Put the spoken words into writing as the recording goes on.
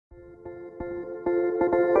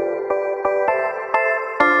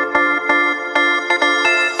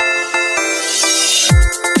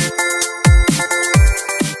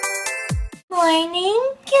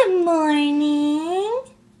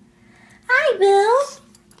boo-boo.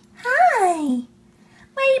 Hi.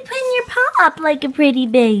 Why are you putting your paw up like a pretty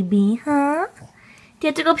baby, huh? Do you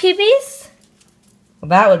have to go pee-pees? Well,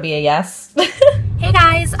 that would be a yes. Hey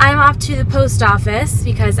guys, I'm off to the post office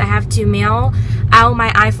because I have to mail out my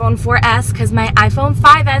iPhone 4S because my iPhone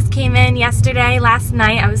 5S came in last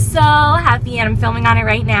night. I was so happy and I'm filming on it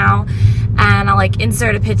right now. And I'll like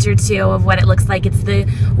insert a picture too of what it looks like. It's the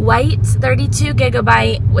white 32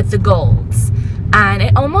 gigabyte with the golds. And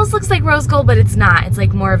it almost looks like rose gold, but it's not. It's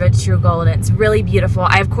like more of a true gold and it's really beautiful.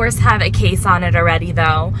 I of course have a case on it already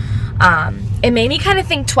though. It made me kind of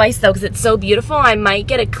think twice though because it's so beautiful. I might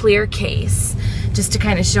get a clear case just to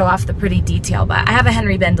kind of show off the pretty detail, but I have a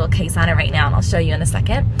Henry Bendel case on it right now and I'll show you in a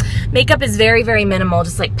second. Makeup is very, very minimal,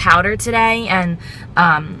 just like powder today, and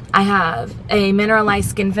I have a mineralized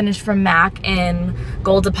skin finish from MAC in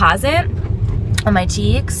Gold Deposit on my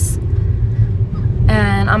cheeks,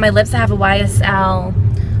 and on my lips I have a YSL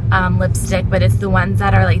lipstick, but it's the ones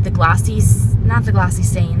that are like the glossy, not the glossy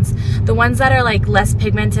stains, the ones that are like less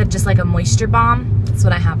pigmented, just like a moisture bomb. That's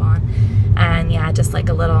what I have on, and yeah, just like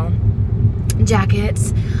a little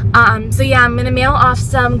jackets. So yeah, I'm gonna mail off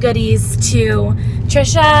some goodies to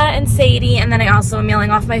Trisha and Sadie, and then I also am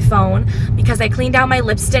mailing off my phone because I cleaned out my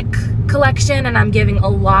lipstick collection and I'm giving a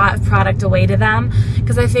lot of product away to them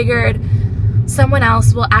because I figured someone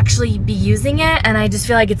else will actually be using it and I just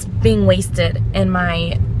feel like it's being wasted in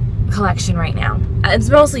my collection right now. It's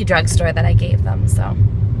mostly drugstore that I gave them, so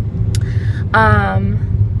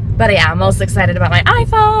but yeah, I'm most excited about my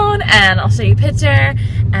iPhone, and I'll show you a picture,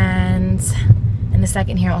 and in a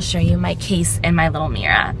second here I'll show you my case and my little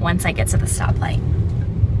mirror once I get to the stoplight.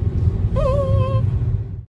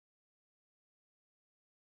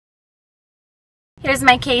 Here's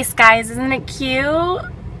my case, guys. Isn't it cute?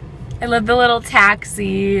 I love the little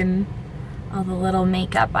taxi and all the little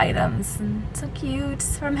makeup items. And so cute.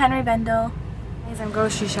 It's from Henry Bendel. I'm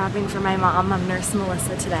grocery shopping for my mom. I'm Nurse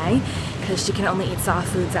Melissa today because she can only eat soft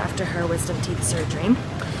foods after her wisdom teeth surgery.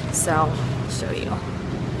 So I'll show you.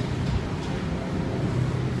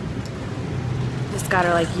 Just got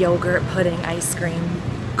her like yogurt, pudding, ice cream.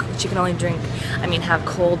 She can only have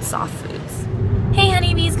cold soft foods. Hey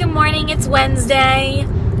honeybees, good morning. It's Wednesday.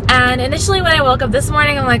 And initially when I woke up this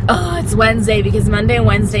morning, I'm like, oh, it's Wednesday, because Monday and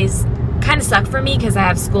Wednesdays kind of suck for me because I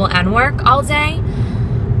have school and work all day.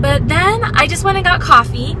 But then I just went and got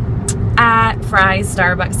coffee at Fry's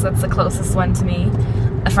Starbucks. That's the closest one to me.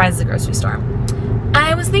 Fry's is a grocery store.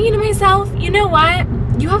 I was thinking to myself, you know what?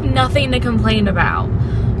 You have nothing to complain about.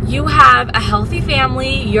 You have a healthy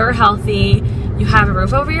family. You're healthy. You have a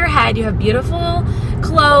roof over your head. You have beautiful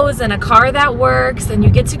clothes and a car that works. And you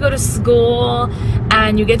get to go to school.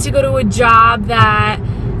 And you get to go to a job that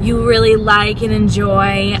you really like and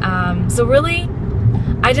enjoy. So really,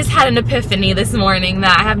 I just had an epiphany this morning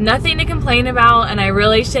that I have nothing to complain about and I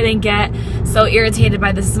really shouldn't get so irritated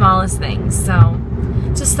by the smallest things. So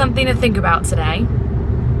just something to think about today.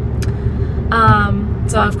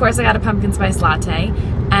 So of course I got a pumpkin spice latte,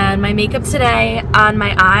 and my makeup today on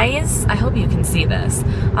my eyes, I hope you can see this.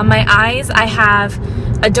 On my eyes I have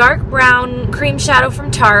a dark brown cream shadow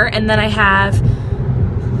from Tarte, and then I have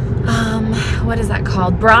what is that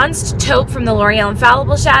called? Bronzed taupe from the L'Oreal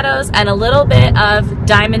Infallible Shadows, and a little bit of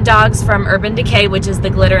Diamond Dogs from Urban Decay, which is the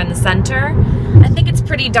glitter in the center. I think it's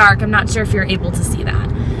pretty dark. I'm not sure if you're able to see that.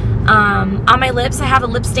 On my lips, I have a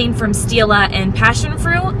lip stain from Stila and Passion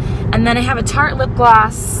Fruit, and then I have a Tarte lip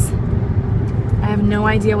gloss. I have no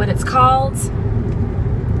idea what it's called,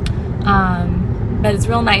 but it's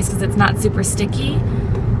real nice because it's not super sticky.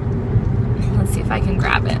 Let's see if I can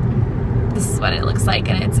grab it. This is what it looks like,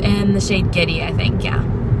 and it's in the shade Giddy, I think, yeah.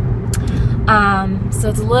 So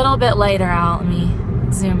it's a little bit lighter out. Let me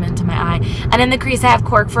zoom into my eye. And in the crease, I have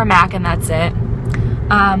Cork from MAC, and that's it.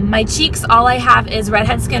 My cheeks, all I have is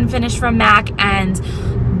Redhead Skin Finish from MAC and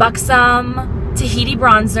Buxom Tahiti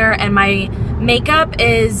Bronzer, and my makeup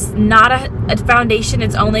is not a foundation.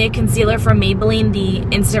 It's only a concealer from Maybelline,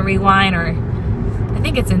 the Instant Rewind, or I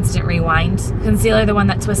think it's Instant Rewind concealer, the one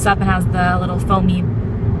that twists up and has the little foamy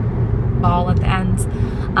ball at the end.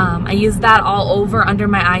 I use that all over under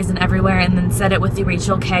my eyes and everywhere, and then set it with the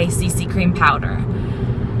Rachel K CC cream powder,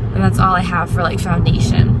 and that's all I have for like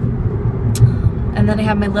foundation. And then I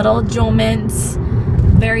have my little Jewel Mint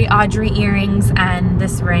very Audrey earrings and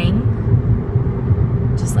this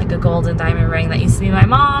ring, just like a golden diamond ring that used to be my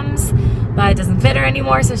mom's, but it doesn't fit her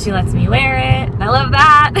anymore, so she lets me wear it. I love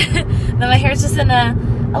that. Then my hair's just in a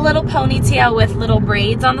little ponytail with little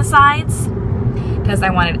braids on the sides, because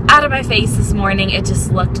I wanted it out of my face this morning. It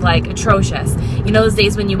just looked like atrocious. You know those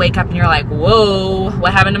days when you wake up and you're like, whoa,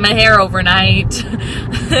 what happened to my hair overnight?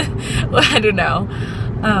 Well, I don't know.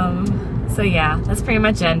 So So yeah, that's pretty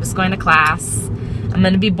much it. I'm just going to class. I'm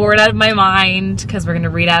gonna be bored out of my mind because we're gonna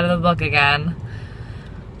read out of the book again.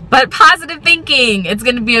 But positive thinking, it's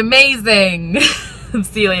gonna be amazing.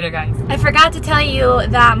 See you later, guys. I forgot to tell you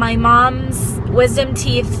that my mom's wisdom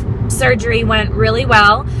teeth surgery went really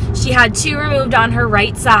well. She had 2 removed on her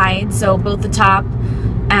right side, so both the top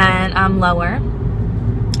and lower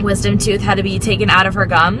wisdom tooth had to be taken out of her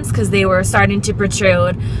gums because they were starting to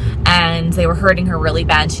protrude and they were hurting her really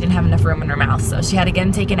bad. She didn't have enough room in her mouth, so she had to get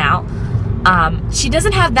them taken out. She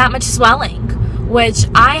doesn't have that much swelling, which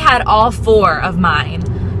I had all 4 of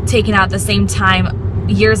mine taken out at the same time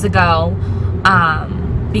years ago,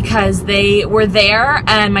 because they were there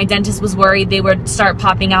and my dentist was worried they would start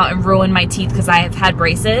popping out and ruin my teeth because I have had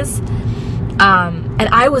braces. And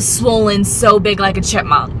I was swollen so big like a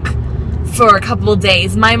chipmunk for a couple of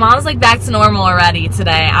days. My mom's like back to normal already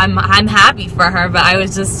today. I'm happy for her, but I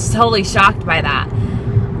was just totally shocked by that.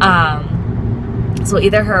 So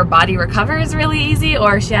either her body recovers really easy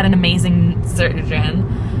or she had an amazing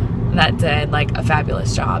surgeon that did like a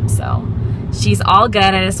fabulous job. So she's all good.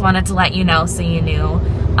 I just wanted to let you know so you knew.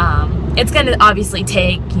 It's gonna obviously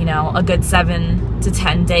take, you know, a good 7 to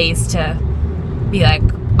 10 days to be like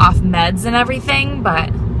off meds and everything,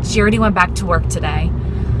 but she already went back to work today.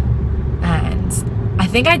 And I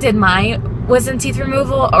think I did my wisdom teeth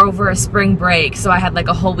removal over a spring break, so I had like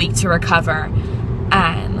a whole week to recover.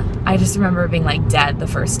 And I just remember being like dead the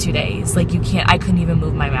first 2 days. Like I couldn't even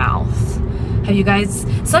move my mouth. Have you guys,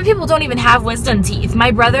 some people don't even have wisdom teeth.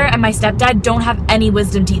 My brother and my stepdad don't have any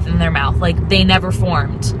wisdom teeth in their mouth. Like they never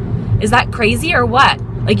formed. Is that crazy or what?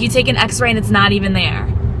 Like you take an x-ray and it's not even there.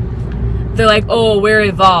 They're like, oh, we're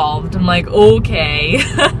evolved. I'm like, okay.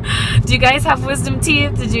 Do you guys have wisdom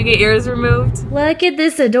teeth? Did you get yours removed? Look at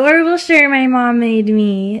this adorable shirt my mom made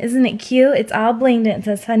me. Isn't it cute? It's all blinged. It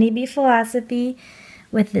says Honeybee Philosophy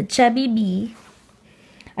with the chubby bee.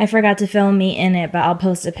 I forgot to film me in it, but I'll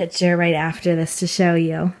post a picture right after this to show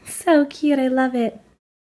you. So cute. I love it.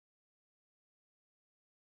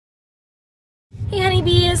 Hey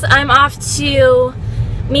honeybees, I'm off to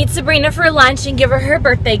meet Sabrina for lunch and give her her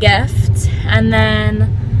birthday gift, and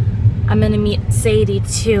then I'm gonna meet Sadie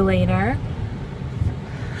too later.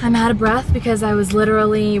 I'm out of breath because I was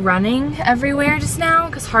literally running everywhere just now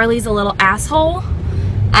because Harley's a little asshole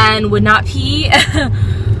and would not pee.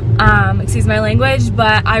 Excuse my language,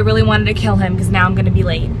 but I really wanted to kill him because now I'm gonna be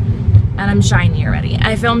late and I'm shiny already.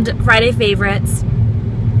 I filmed Friday favorites.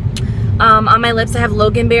 On my lips I have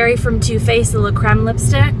Loganberry from Too Faced, the Le Creme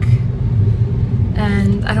lipstick.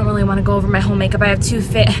 And I don't really want to go over my whole makeup. I have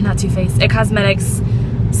not Too Faced, It Cosmetics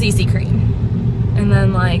CC cream. And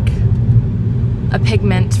then like a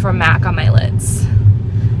pigment from MAC on my lids.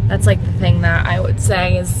 That's like the thing that I would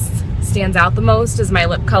say stands out the most is my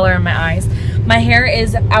lip color and my eyes. My hair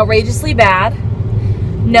is outrageously bad.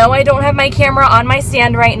 No, I don't have my camera on my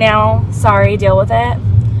stand right now. Sorry, deal with it.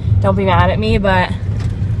 Don't be mad at me, but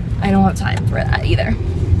I don't have time for that either.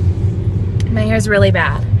 My hair's really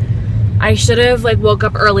bad. I should have like woke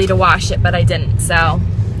up early to wash it, but I didn't, so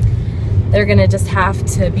they're gonna just have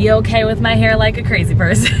to be okay with my hair like a crazy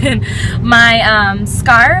person. My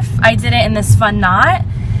scarf, I did it in this fun knot,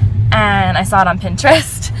 and I saw it on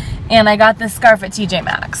Pinterest, and I got this scarf at TJ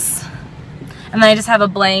Maxx. And then I just have a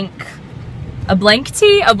black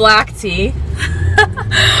tee.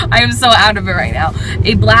 I am so out of it right now.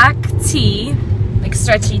 A black tee, like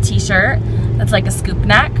stretchy t-shirt, that's like a scoop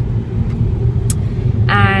neck,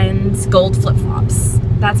 and gold flip-flops.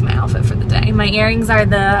 That's my outfit for the day. My earrings are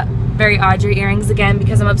the Very Audrey earrings again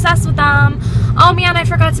because I'm obsessed with them. Oh man, I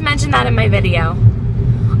forgot to mention that in my video.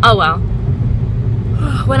 Oh well.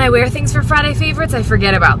 When I wear things for Friday favorites, I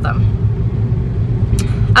forget about them.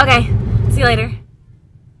 Okay, see you later.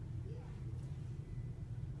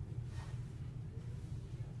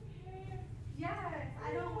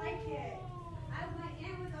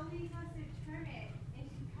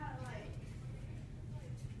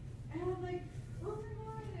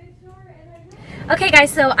 Okay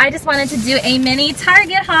guys, so I just wanted to do a mini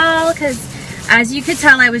Target haul because as you could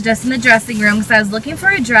tell I was just in the dressing room because I was looking for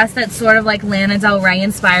a dress that's sort of like Lana Del Rey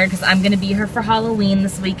inspired because I'm going to be here for Halloween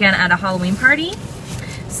this weekend at a Halloween party.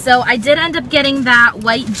 So I did end up getting that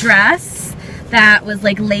white dress that was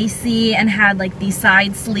like lacy and had like the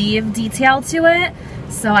side sleeve detail to it.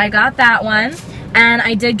 So I got that one, and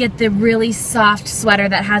I did get the really soft sweater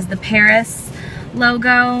that has the Paris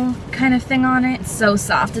logo kind of thing on it. It's so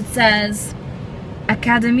soft. It says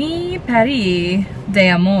Académie Paris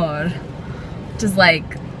d'Amour, which is like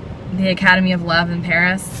the Academy of Love in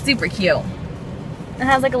Paris. Super cute. It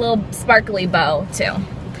has like a little sparkly bow too.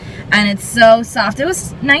 And it's so soft. It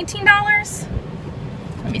was $19.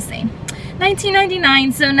 let me see.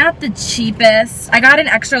 $19.99, so not the cheapest. I got an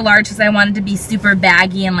extra large because I wanted to be super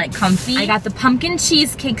baggy and like comfy. I got the pumpkin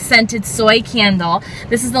cheesecake scented soy candle.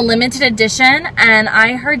 This is the limited edition, and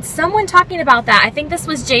I heard someone talking about that. I think this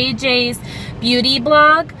was JJ's beauty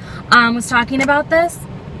blog was talking about this.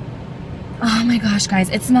 Oh my gosh, guys,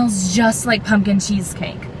 it smells just like pumpkin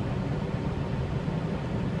cheesecake.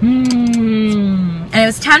 And it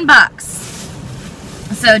was 10 bucks.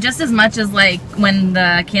 So just as much as like when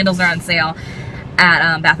the candles are on sale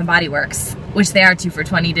at Bath & Body Works, which they are 2 for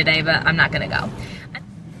 $20 today, but I'm not gonna go.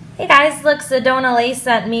 Hey guys, look, Sedona Lace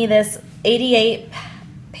sent me this 88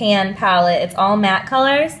 pan palette. It's all matte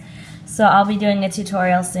colors, so I'll be doing a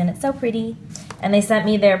tutorial soon. It's so pretty. And they sent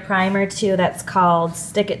me their primer too that's called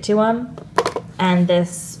Stick It To 'Em, and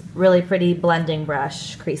this really pretty blending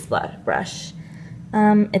brush, crease brush.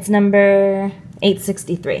 It's number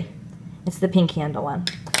 863. It's the pink handle one.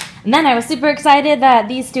 And then I was super excited that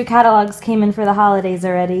these 2 catalogs came in for the holidays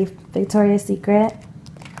already. Victoria's Secret,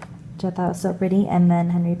 which I thought was so pretty, and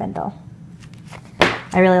then Henry Bendel.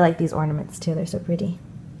 I really like these ornaments too, they're so pretty.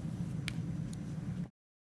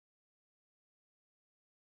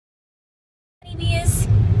 Honeybees.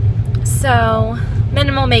 So,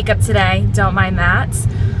 minimal makeup today, don't mind that.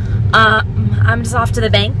 I'm just off to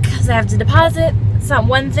the bank because I have to deposit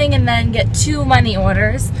one thing and then get 2 money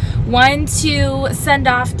orders. One to send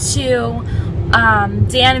off to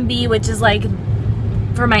Dan & B, which is like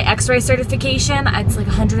for my x-ray certification. It's like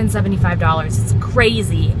 $175. It's a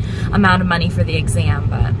crazy amount of money for the exam,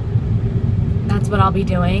 but that's what I'll be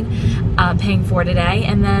doing, paying for today.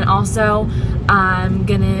 And then also I'm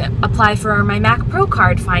gonna apply for my Mac Pro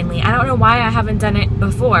card finally. I don't know why I haven't done it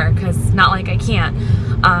before, because not like I can't,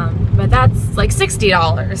 but that's like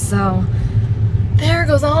 $60, so there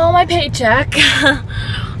goes all my paycheck.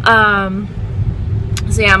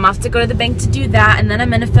 So yeah, I'm off to go to the bank to do that, and then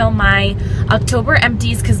I'm gonna fill my October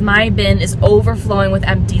empties because my bin is overflowing with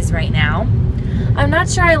empties right now. I'm not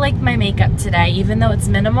sure I like my makeup today, even though it's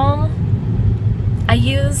minimal. I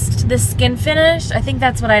used the Skin Finish, I think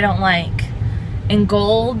that's what I don't like, in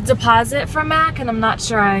Gold Deposit from MAC, and I'm not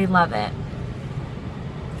sure I love it.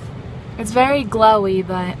 It's very glowy,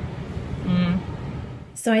 but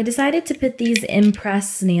So I decided to put these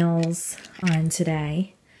Impress nails on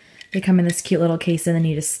today. They come in this cute little case and then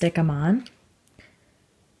you just stick them on.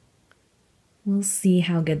 We'll see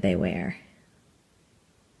how good they wear.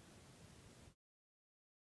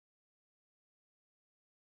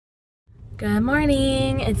 Good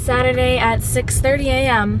morning. It's Saturday at 6:30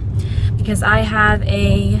 a.m. because I have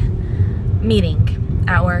a meeting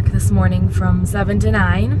at work this morning from 7 to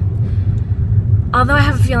 9. Although I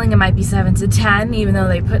have a feeling it might be 7 to 10, even though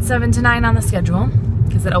they put 7 to 9 on the schedule,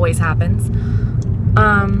 because it always happens.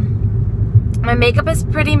 My makeup is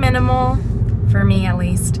pretty minimal, for me at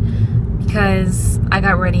least, because I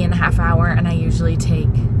got ready in a half hour and I usually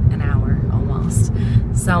take an hour almost.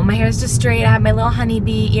 So my hair is just straight. I have my little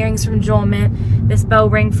Honeybee earrings from Joel Mint, this bow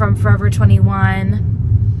ring from Forever 21.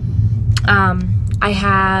 I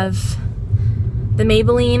have the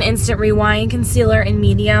Maybelline Instant Rewind Concealer in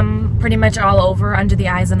medium, pretty much all over, under the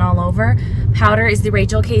eyes and all over. Powder is the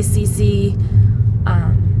Rachel K. CC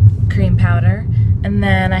cream powder. And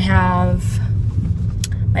then I have,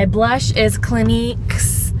 my blush is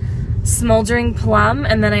Clinique's Smoldering Plum.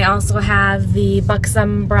 And then I also have the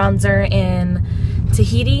Buxom bronzer in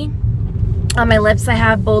Tahiti. On my lips I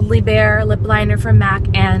have Boldly Bare lip liner from MAC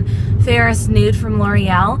and Fairest Nude from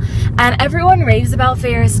L'Oreal. And everyone raves about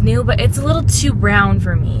Fairest Nude, but it's a little too brown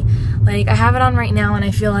for me. Like, I have it on right now and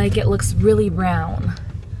I feel like it looks really brown.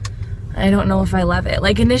 I don't know if I love it.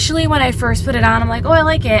 Like, initially when I first put it on, I'm like, oh, I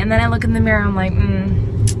like it. And then I look in the mirror, I'm like,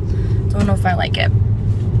 don't know if I like it.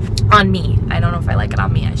 On me. I don't know if I like it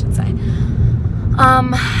on me, I should say.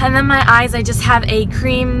 And then my eyes, I just have a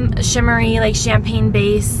cream shimmery, like champagne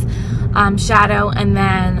base shadow, and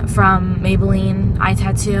then from Maybelline eye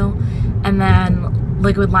tattoo, and then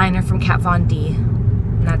liquid liner from Kat Von D,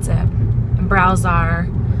 and that's it. And brows are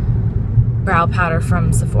brow powder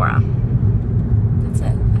from Sephora. That's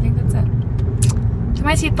it. I think that's it. Do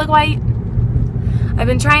my teeth look white? I've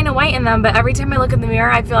been trying to whiten them, but every time I look in the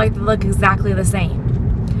mirror I feel like they look exactly the same.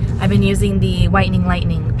 I've been using the Whitening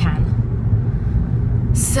Lightning pen.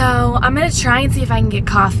 So I'm gonna try and see if I can get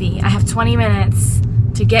coffee. I have 20 minutes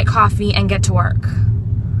to get coffee and get to work.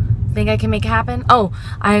 Think I can make it happen? Oh,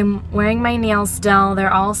 I'm wearing my nails still.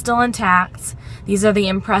 They're all still intact. These are the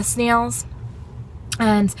Impress nails.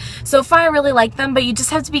 And so far I really like them, but you just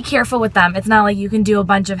have to be careful with them. It's not like you can do a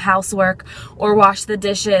bunch of housework or wash the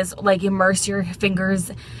dishes, like immerse your fingers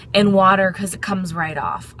in water because it comes right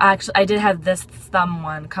off. Actually, I did have this thumb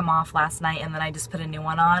one come off last night, and then I just put a new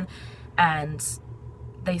one on, and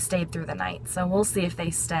they stayed through the night. So we'll see if they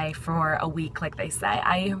stay for a week like they say.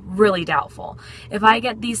 I'm really doubtful. If I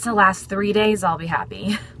get these to last 3 days, I'll be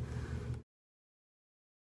happy.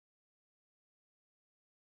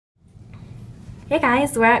 Hey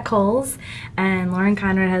guys, we're at Kohl's, and Lauren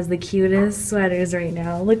Conrad has the cutest sweaters right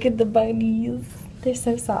now. Look at the bunnies. They're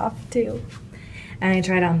so soft too. And I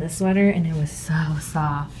tried on this sweater and it was so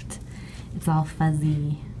soft. It's all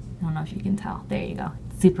fuzzy. I don't know if you can tell. There you go.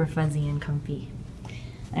 It's super fuzzy and comfy.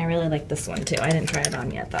 I really like this one too. I didn't try it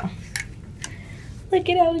on yet though. Look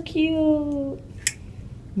at how cute.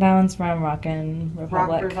 That one's from Rockin'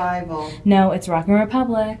 Republic. Rock Revival. No, it's Rockin'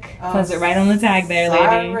 Republic. Oh, says it right on the tag there,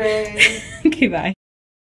 lady. Sorry. Okay, bye.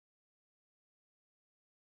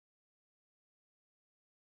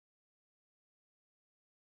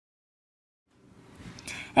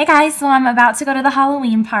 Hey guys, so I'm about to go to the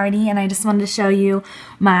Halloween party, and I just wanted to show you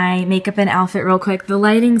my makeup and outfit real quick. The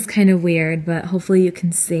lighting's kind of weird, but hopefully you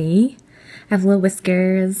can see. I have little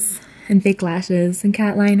whiskers and fake lashes and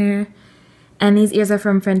cat liner. And these ears are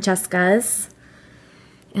from Francesca's.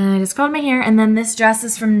 And I just curled my hair, and then this dress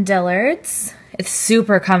is from Dillard's. It's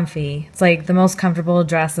super comfy. It's like the most comfortable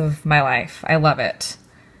dress of my life. I love it.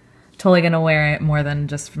 Totally gonna wear it more than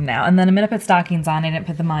just from now. And then I'm gonna put stockings on. I didn't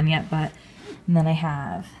put them on yet, but... And then I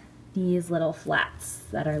have these little flats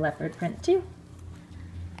that are leopard print too.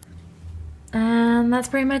 And that's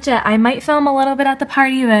pretty much it. I might film a little bit at the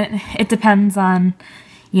party, but it depends on,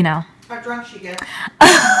 you know. How drunk she gets.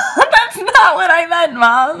 That's not what I meant,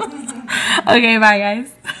 Mom. Okay, bye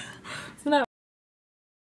guys.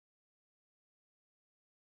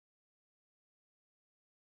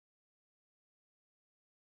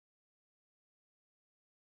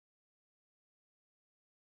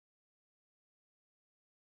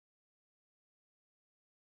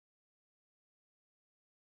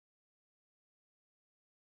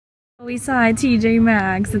 We saw a TJ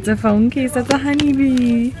Maxx. It's a phone case that's a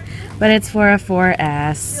Honeybee. But it's for a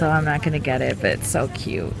 4S, so I'm not going to get it, but it's so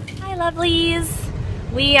cute. Hi, lovelies.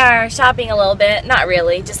 We are shopping a little bit. Not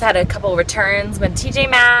really. Just had a couple returns. Went to TJ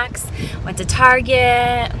Maxx, went to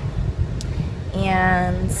Target,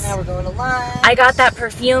 and Now we're going to lunch. I got that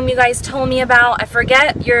perfume you guys told me about. I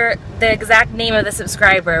forget the exact name of the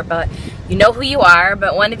subscriber, but you know who you are.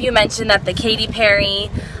 But one of you mentioned that the Katy Perry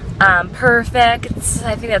Perfect,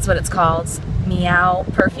 I think that's what it's called, Meow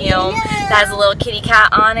perfume, that has a little kitty cat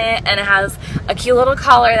on it, and it has a cute little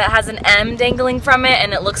collar that has an M dangling from it,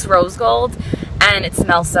 and it looks rose gold, and it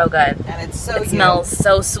smells so good. And it's so It smells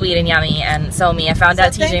so sweet and yummy, and so me. I found it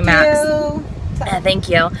at TJ Maxx. Thank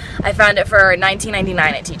you. I found it for $19.99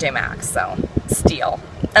 at TJ Maxx, so steal.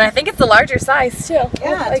 And I think it's the larger size too.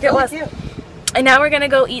 Yeah, like it's really it was. cute. And now we're gonna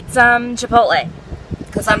go eat some Chipotle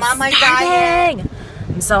because I'm on my starving. diet.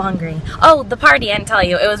 I'm so hungry. Oh, the party, I didn't tell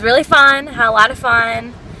you. It was really fun. Had a lot of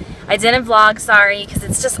fun. I didn't vlog, sorry, because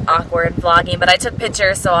it's just awkward vlogging, but I took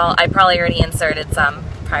pictures, so I probably already inserted some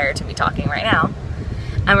prior to me talking right now.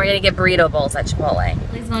 And we're going to get burrito bowls at Chipotle.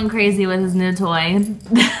 He's going crazy with his new toy. And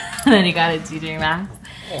then he got it at TJ Maxx.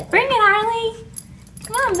 Bring it, Harley.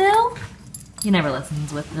 Come on, Bill. He never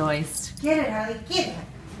listens with voice. Get it, Harley, get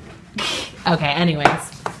it. Okay,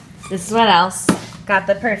 anyways. This is what else. Got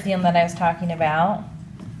the perfume that I was talking about.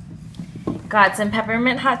 Got some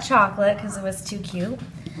peppermint hot chocolate because it was too cute.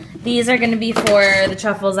 These are going to be for the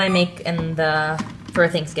truffles I make for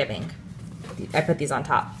Thanksgiving. I put these on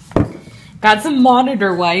top. Got some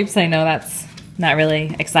monitor wipes. I know that's not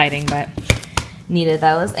really exciting, but needed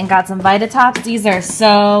those. And got some Vitatops. These are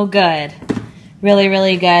so good. Really,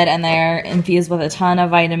 really good. And they're infused with a ton of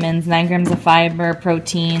vitamins, 9 grams of fiber,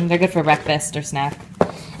 protein. They're good for breakfast or snack.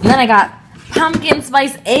 And then I got pumpkin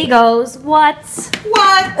spice Eggos. What?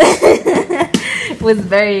 Was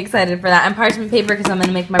very excited for that. And parchment paper because I'm going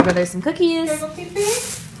to make my brother some cookies.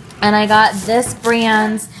 And I got this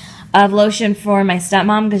brand of lotion for my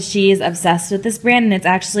stepmom because she's obsessed with this brand. And it's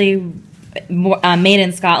actually made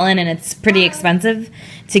in Scotland, and it's pretty expensive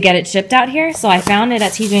to get it shipped out here. So I found it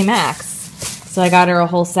at TJ Maxx. So I got her a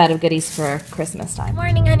whole set of goodies for Christmas time.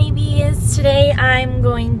 Morning, honeybees. Today I'm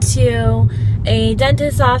going to a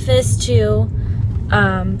dentist's office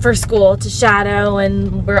for school to shadow,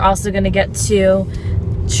 and we're also going to get to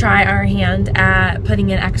try our hand at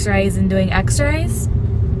putting in x-rays and doing x-rays.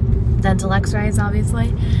 Dental x-rays,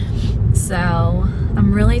 obviously. So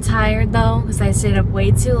I'm really tired though because I stayed up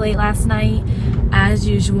way too late last night as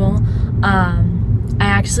usual. I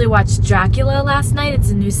actually watched Dracula last night. It's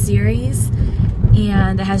a new series,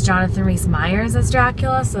 and it has Jonathan Rhys-Meyers as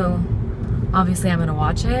Dracula, so obviously I'm gonna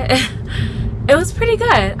watch it. It was pretty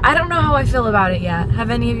good. I don't know how I feel about it yet. Have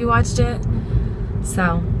any of you watched it?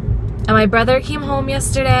 So, and my brother came home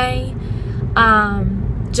yesterday,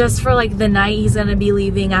 just for like the night. He's gonna be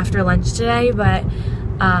leaving after lunch today, but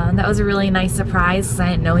that was a really nice surprise because I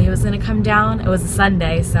didn't know he was gonna come down. It was a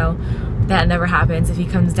Sunday, so that never happens. If he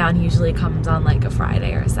comes down, he usually comes on like a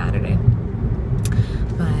Friday or a Saturday.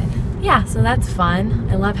 But yeah, so that's fun.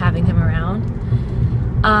 I love having him around.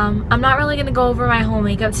 I'm not really gonna go over my whole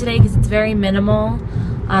makeup today because it's very minimal.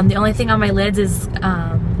 The only thing on my lids is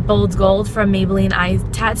Bold Gold from Maybelline Eye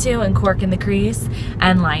Tattoo and Cork in the Crease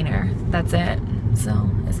and liner. That's it. So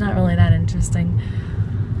it's not really that interesting.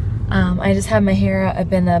 I just have my hair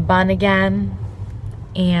up in a bun again.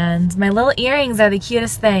 And my little earrings are the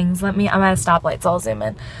cutest things. I'm at a stoplight, so I'll zoom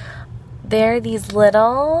in. They're these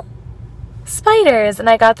little spiders, and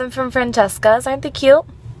I got them from Francesca's. Aren't they cute?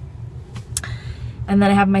 And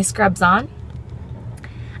then I have my scrubs on.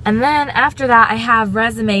 And then after that, I have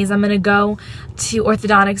resumes. I'm gonna go to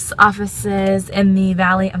orthodontics offices in the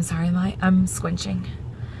Valley. I'm sorry, I'm squinching.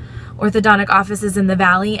 Orthodontic offices in the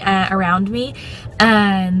Valley around me,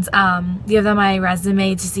 and give them my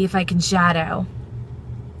resume to see if I can shadow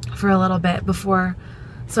for a little bit before,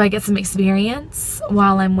 so I get some experience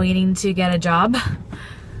while I'm waiting to get a job.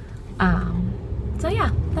 So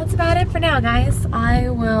yeah, that's about it for now, guys.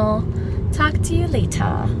 I will talk to you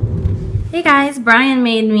later. Hey guys, Brian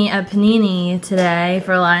made me a panini today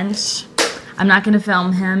for lunch. I'm not gonna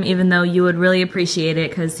film him, even though you would really appreciate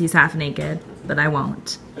it because he's half naked, but I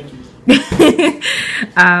won't. Thank you.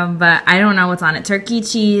 But I don't know what's on it. Turkey,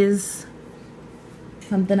 cheese,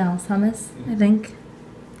 something else, hummus, I think.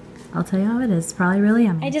 I'll tell you how it is. It's probably really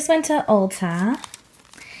yummy. I just went to Ulta,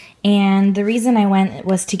 and the reason I went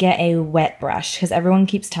was to get a wet brush because everyone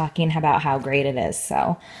keeps talking about how great it is.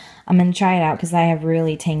 So I'm going to try it out because I have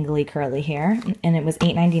really tangly curly hair, and it was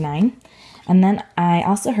 $8.99. And then I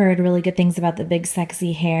also heard really good things about the Big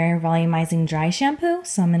Sexy Hair Volumizing Dry Shampoo,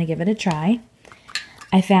 so I'm going to give it a try.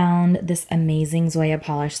 I found this amazing Zoya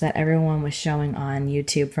polish that everyone was showing on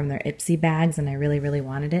YouTube from their Ipsy bags, and I really, really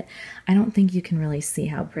wanted it. I don't think you can really see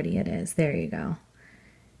how pretty it is. There you go.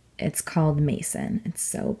 It's called Mason. It's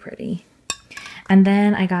so pretty. And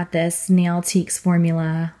then I got this Nail Teaks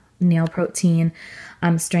Formula Nail Protein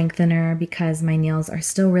strengthener because my nails are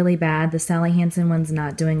still really bad. The Sally Hansen one's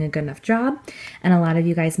not doing a good enough job, and a lot of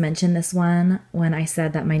you guys mentioned this one when I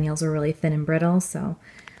said that my nails were really thin and brittle, so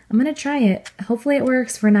I'm gonna try it. Hopefully it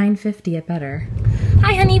works. For $9.50 it better.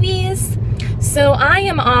 Hi honeybees! So I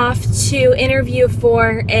am off to interview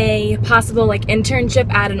for a possible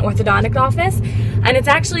internship at an orthodontic office, and it's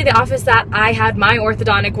actually the office that I had my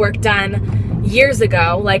orthodontic work done years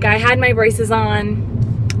ago. I had my braces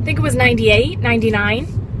on, I think it was 98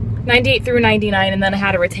 through 99, and then I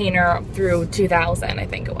had a retainer through 2000, I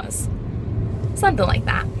think it was. Something like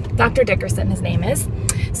that. Dr. Dickerson, his name is.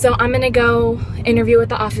 So I'm gonna go interview with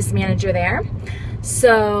the office manager there.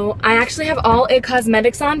 So I actually have all IT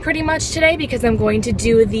Cosmetics on pretty much today because I'm going to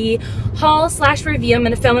do the haul/review. I'm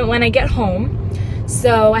gonna film it when I get home.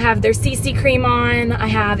 So I have their CC cream on, I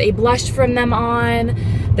have a blush from them on,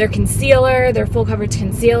 their concealer, their full coverage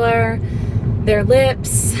concealer, their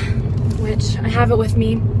lips, which I have it with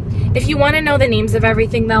me. If you want to know the names of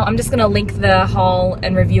everything though, I'm just going to link the haul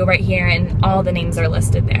and review right here, and all the names are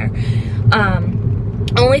listed there.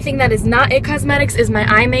 Only thing that is not IT Cosmetics is my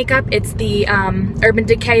eye makeup. It's the Urban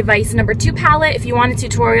Decay Vice No. 2 palette. If you want a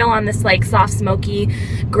tutorial on this soft smoky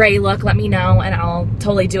gray look, let me know and I'll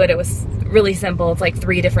totally do it. It was really simple. It's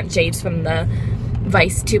 3 different shades from the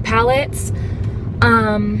Vice 2 palettes.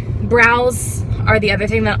 Brows are the other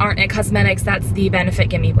thing that aren't IT Cosmetics. That's the Benefit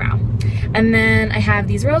Gimme Brow. And then I have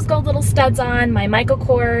these rose gold little studs on, my Michael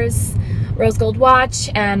Kors rose gold watch,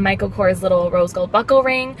 and Michael Kors little rose gold buckle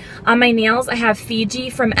ring. On my nails, I have Fiji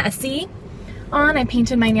from Essie on. I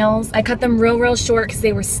painted my nails. I cut them real short because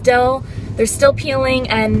they're still peeling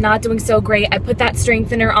and not doing so great. I put that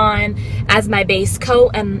strengthener on as my base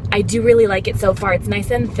coat, and I do really like it so far. It's nice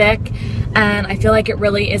and thick, and I feel like it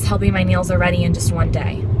really is helping my nails already in just one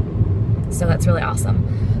day. So that's really awesome.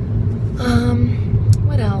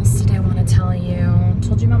 What else did I want to tell you? I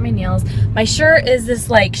told you about my nails. My shirt is this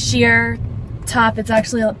sheer top. It's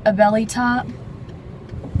actually a belly top.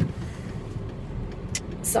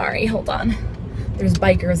 Sorry, hold on. There's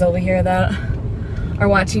bikers over here that are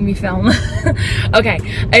watching me film. Okay,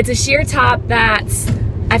 it's a sheer top that's,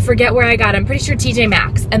 I forget where I got it. I'm pretty sure TJ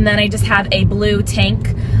Maxx. And then I just have a blue tank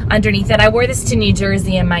underneath it. I wore this to New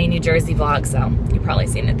Jersey in my New Jersey vlog, so you've probably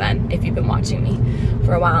seen it then if you've been watching me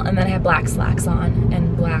for a while. And then I have black slacks on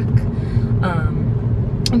and black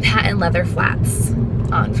patent leather flats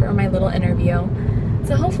on for my little interview.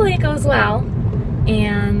 So hopefully it goes well,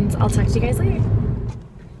 and I'll talk to you guys later.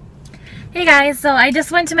 Hey guys, so I just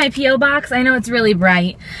went to my P.O. box. I know it's really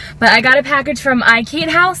bright, but I got a package from iKate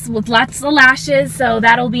House with lots of lashes, so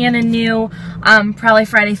that'll be in a new, probably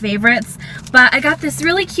Friday favorites. But I got this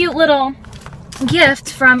really cute little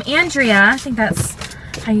gift from Andrea. I think that's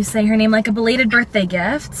how you say her name, like a belated birthday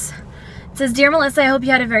gift. It says, "Dear Melissa, I hope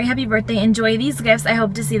you had a very happy birthday. Enjoy these gifts. I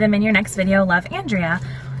hope to see them in your next video. Love, Andrea."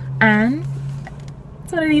 And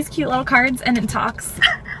it's one of these cute little cards, and it talks.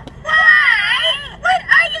 What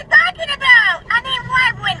are you talking about? I mean,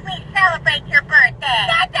 why wouldn't we celebrate your birthday?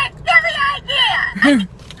 That's a silly idea!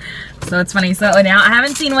 So it's funny. So now I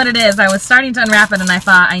haven't seen what it is. I was starting to unwrap it and I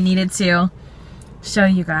thought I needed to show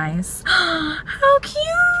you guys. How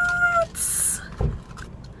cute!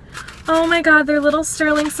 Oh my god, they're little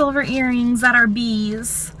sterling silver earrings that are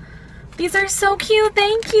bees. These are so cute.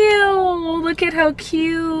 Thank you. Look at how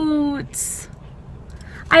cute.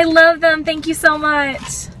 I love them. Thank you so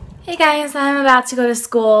much. Hey guys, I'm about to go to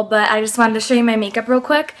school, but I just wanted to show you my makeup real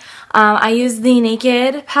quick. I used the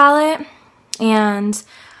Naked palette, and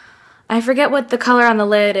I forget what the color on the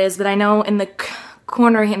lid is, but I know in the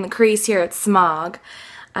corner in the crease here it's Smog.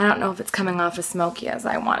 I don't know if it's coming off as smoky as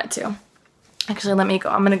I want it to. Actually, let me go.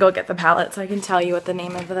 I'm going to go get the palette so I can tell you what the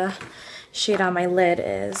name of the shade on my lid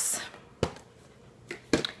is.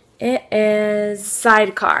 It is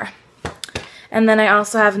Sidecar. And then I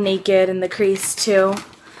also have Naked in the crease too,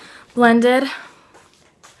 blended.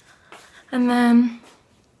 And then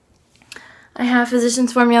I have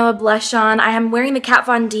Physicians Formula blush on. I am wearing the Kat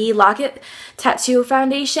Von D Locket Tattoo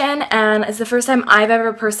Foundation, and it's the first time I've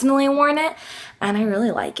ever personally worn it, and I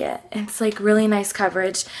really like it. It's like really nice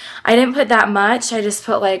coverage. I didn't put that much, I just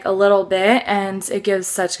put like a little bit, and it gives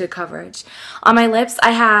such good coverage. On my lips,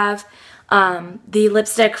 I have the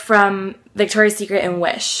lipstick from Victoria's Secret and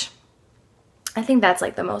Wish. I think that's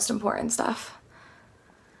like the most important stuff.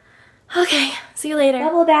 Okay, see you later.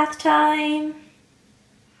 Bubble bath time.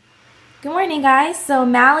 Good morning, guys. So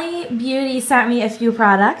Mally Beauty sent me a few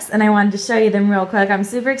products, and I wanted to show you them real quick. I'm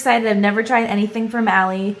super excited. I've never tried anything from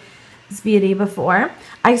Mally's Beauty before.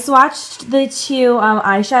 I swatched the two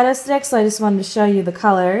eyeshadow sticks, so I just wanted to show you the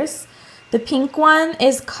colors. The pink one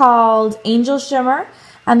is called Angel Shimmer,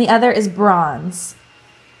 and the other is Bronze.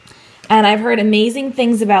 And I've heard amazing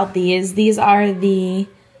things about these. These are the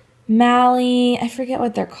Mally, I forget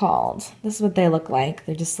what they're called. This is what they look like.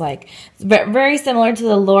 They're just like, very similar to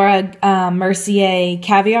the Laura Mercier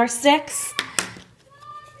Caviar Sticks.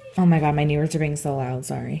 Oh my god, my neighbors are being so loud,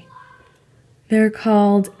 sorry. They're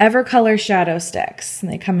called Evercolor Shadow Sticks, and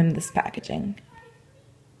they come in this packaging.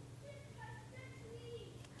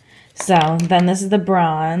 So, then this is the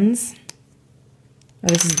Bronze. Oh,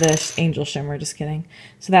 this is the Angel Shimmer, just kidding.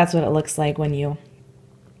 So that's what it looks like when you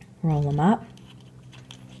roll them up.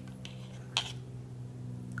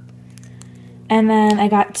 And then I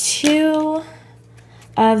got two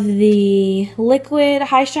of the liquid,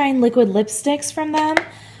 High Shine liquid lipsticks from them.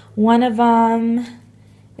 One of them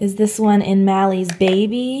is this one in Mally's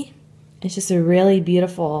Baby. It's just a really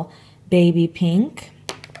beautiful baby pink.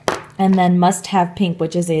 And then Must Have Pink,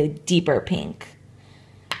 which is a deeper pink.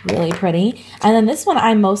 Really pretty. And then this one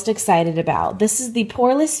I'm most excited about. This is the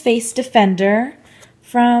Poreless Face Defender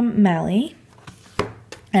from Mally.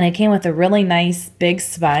 And it came with a really nice big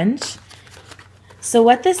sponge. So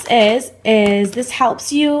what this is this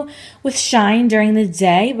helps you with shine during the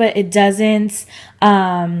day, but it doesn't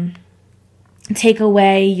take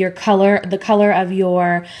away your color, the color of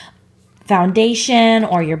your foundation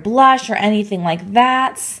or your blush or anything like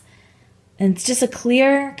that. And it's just a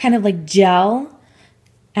clear kind of like gel.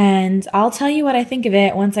 And I'll tell you what I think of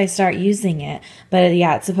it once I start using it. But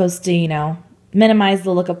yeah, it's supposed to, you know, minimize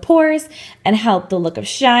the look of pores and help the look of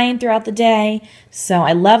shine throughout the day. So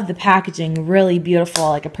I love the packaging, really beautiful,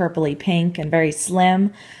 like a purpley pink and very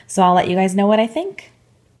slim. So I'll let you guys know what I think.